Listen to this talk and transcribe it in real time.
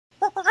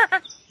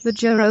The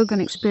Joe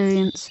Rogan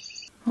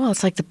Experience. Well,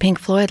 it's like the Pink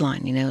Floyd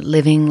line, you know,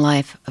 living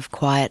life of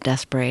quiet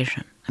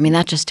desperation. I mean,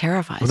 that just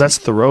terrifies Well, that's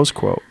Thoreau's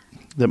quote,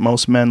 that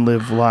most men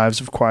live lives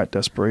of quiet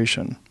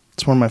desperation.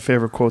 It's one of my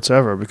favorite quotes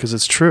ever because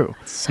it's true.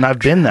 So and I've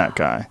been that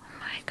guy. Oh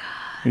my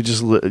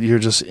God. You're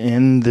just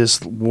in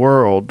this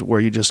world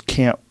where you just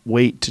can't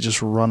wait to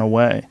just run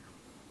away.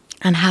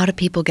 And how do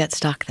people get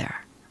stuck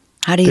there?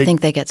 How do you think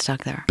they get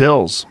stuck there?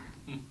 Bills.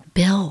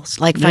 Bills,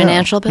 like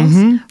financial bills?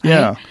 Mm-hmm. Right?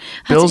 Yeah.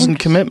 That's Bills and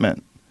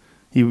commitment.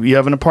 You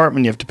have an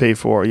apartment you have to pay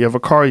for. You have a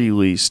car you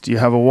leased. You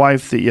have a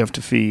wife that you have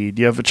to feed.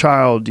 You have a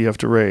child you have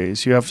to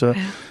raise. You have to.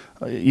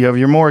 You have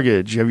your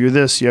mortgage. You have your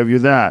this. You have your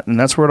that. And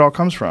that's where it all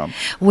comes from.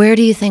 Where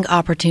do you think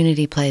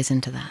opportunity plays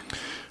into that?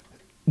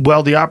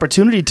 Well, the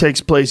opportunity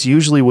takes place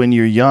usually when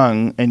you're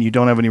young and you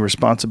don't have any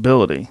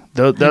responsibility.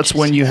 That's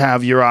when you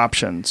have your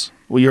options.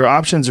 Well, your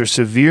options are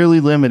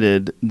severely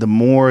limited the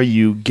more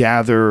you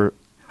gather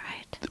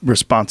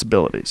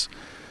responsibilities.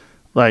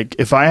 Like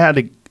if I had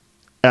to,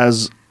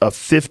 as a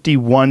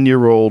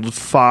 51-year-old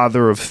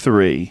father of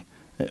 3,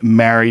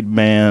 married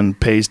man,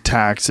 pays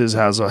taxes,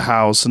 has a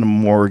house and a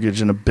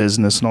mortgage and a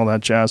business and all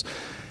that jazz.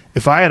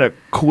 If I had to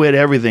quit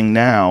everything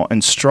now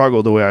and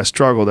struggle the way I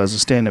struggled as a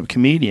stand-up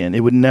comedian,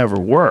 it would never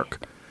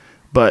work.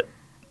 But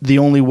the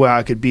only way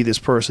I could be this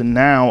person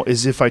now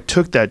is if I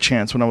took that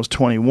chance when I was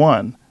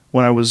 21,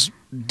 when I was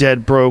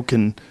dead broke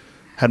and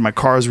had my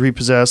cars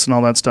repossessed and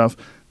all that stuff.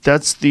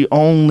 That's the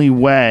only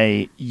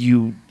way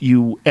you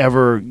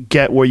ever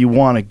get where you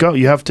want to go.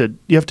 You have to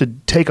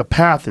take a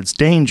path that's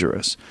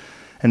dangerous,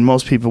 and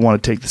most people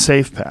want to take the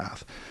safe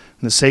path.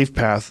 And the safe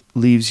path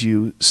leaves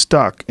you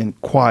stuck in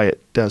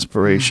quiet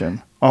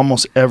desperation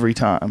almost every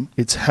time.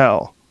 It's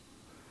hell.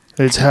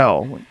 It's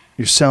hell.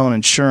 You're selling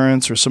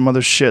insurance or some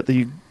other shit that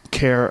you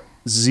care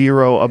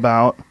zero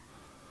about.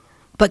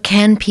 But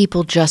can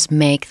people just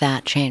make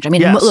that change? I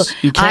mean, yes, look,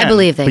 you can, I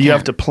believe they but can. you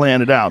have to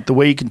plan it out. The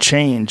way you can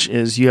change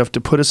is you have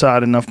to put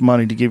aside enough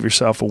money to give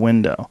yourself a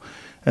window.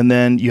 And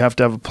then you have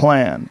to have a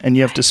plan. And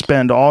you have to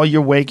spend all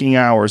your waking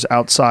hours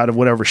outside of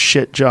whatever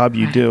shit job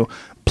you do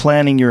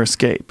planning your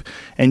escape.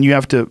 And you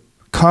have to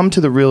come to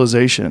the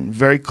realization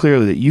very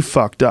clearly that you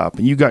fucked up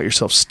and you got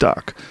yourself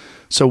stuck.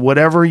 So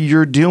whatever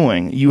you're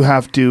doing, you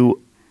have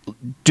to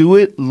do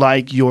it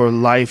like your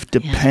life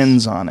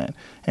depends on it.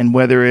 And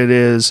whether it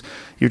is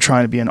you're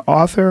trying to be an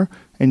author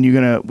and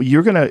if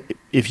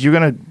you're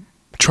gonna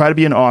try to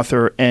be an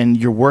author and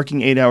you're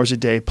working 8 hours a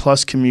day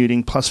plus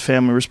commuting plus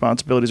family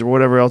responsibilities or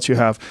whatever else you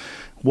have,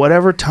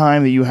 whatever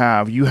time that you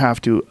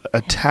have to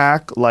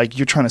attack like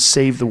you're trying to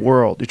save the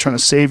world. You're trying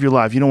to save your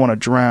life. You don't want to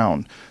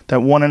drown. That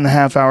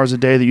 1.5 hours a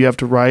day that you have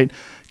to write,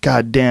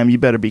 God damn, you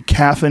better be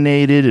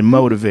caffeinated and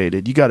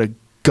motivated. You got to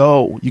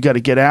go. You got to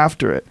get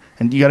after it.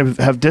 And you got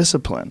to have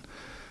discipline.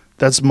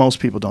 Most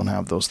people don't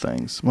have those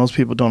things. Most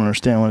people don't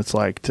understand what it's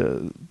like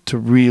to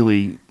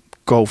really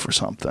go for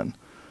something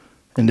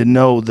and to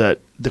know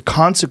that the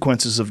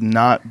consequences of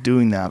not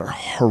doing that are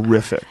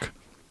horrific.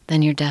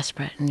 Then you're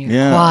desperate and you're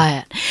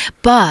quiet.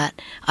 But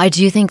I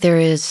do think there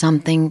is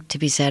something to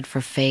be said for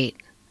fate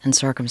and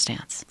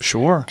circumstance.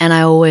 Sure. And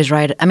I always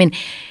write, I mean,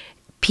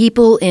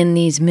 people in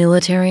these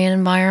military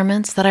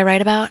environments that I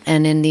write about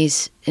and in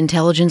these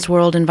intelligence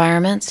world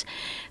environments,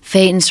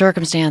 fate and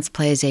circumstance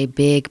plays a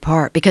big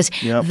part because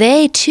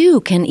they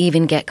too can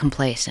even get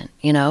complacent,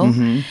 you know?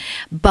 Mm-hmm.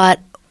 But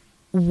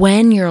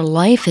when your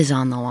life is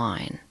on the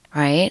line,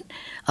 right,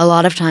 a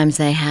lot of times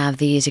they have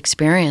these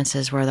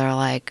experiences where they're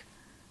like,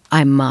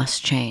 I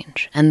must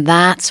change. And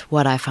that's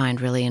what I find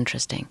really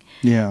interesting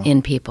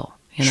in people.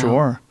 You know?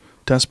 Sure.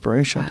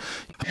 Desperation.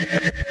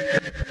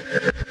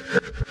 Right.